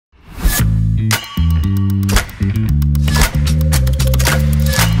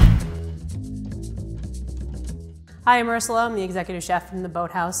Hi, I'm Ursula. I'm the executive chef from the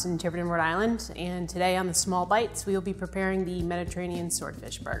Boathouse in Tiverton, Rhode Island, and today on the Small Bites we will be preparing the Mediterranean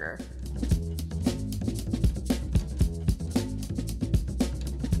Swordfish Burger.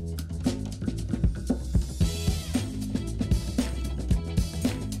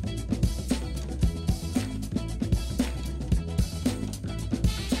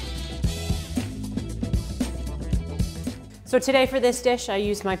 So today for this dish, I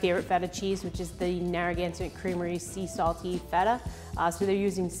used my favorite feta cheese, which is the Narragansett Creamery Sea Salty Feta. So they're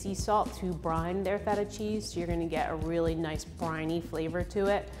using sea salt to brine their feta cheese, so you're gonna get a really nice briny flavor to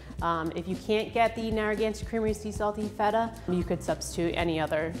it. If you can't get the Narragansett Creamery Sea Salty Feta, you could substitute any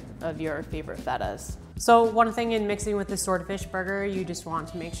other of your favorite fetas. So one thing in mixing with the swordfish burger, you just want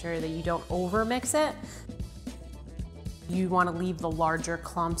to make sure that you don't over mix it. You want to leave the larger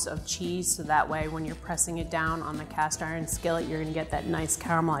clumps of cheese so that way when you're pressing it down on the cast iron skillet, you're going to get that nice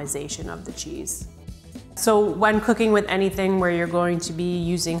caramelization of the cheese. So when cooking with anything where you're going to be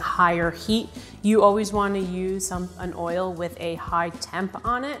using higher heat, you always want to use an oil with a high temp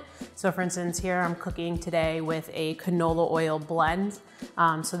on it. So for instance, here I'm cooking today with a canola oil blend.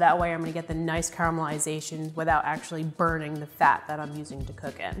 So that way I'm going to get the nice caramelization without actually burning the fat that I'm using to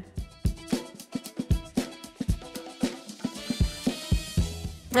cook in.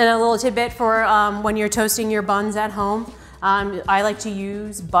 And a little tidbit for when you're toasting your buns at home, I like to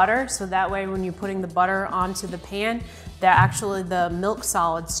use butter, so that way when you're putting the butter onto the pan, the milk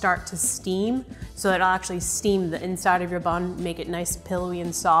solids start to steam, so it'll actually steam the inside of your bun, make it nice, pillowy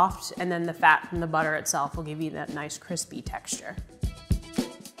and soft, and then the fat from the butter itself will give you that nice crispy texture.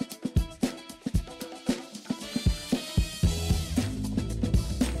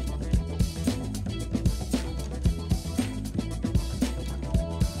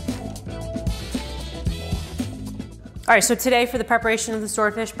 All right, so today for the preparation of the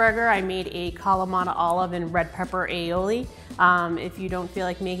swordfish burger, I made a Kalamata olive and red pepper aioli. If you don't feel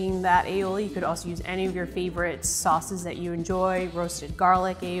like making that aioli, you could also use any of your favorite sauces that you enjoy, roasted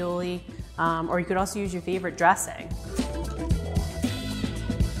garlic aioli, or you could also use your favorite dressing.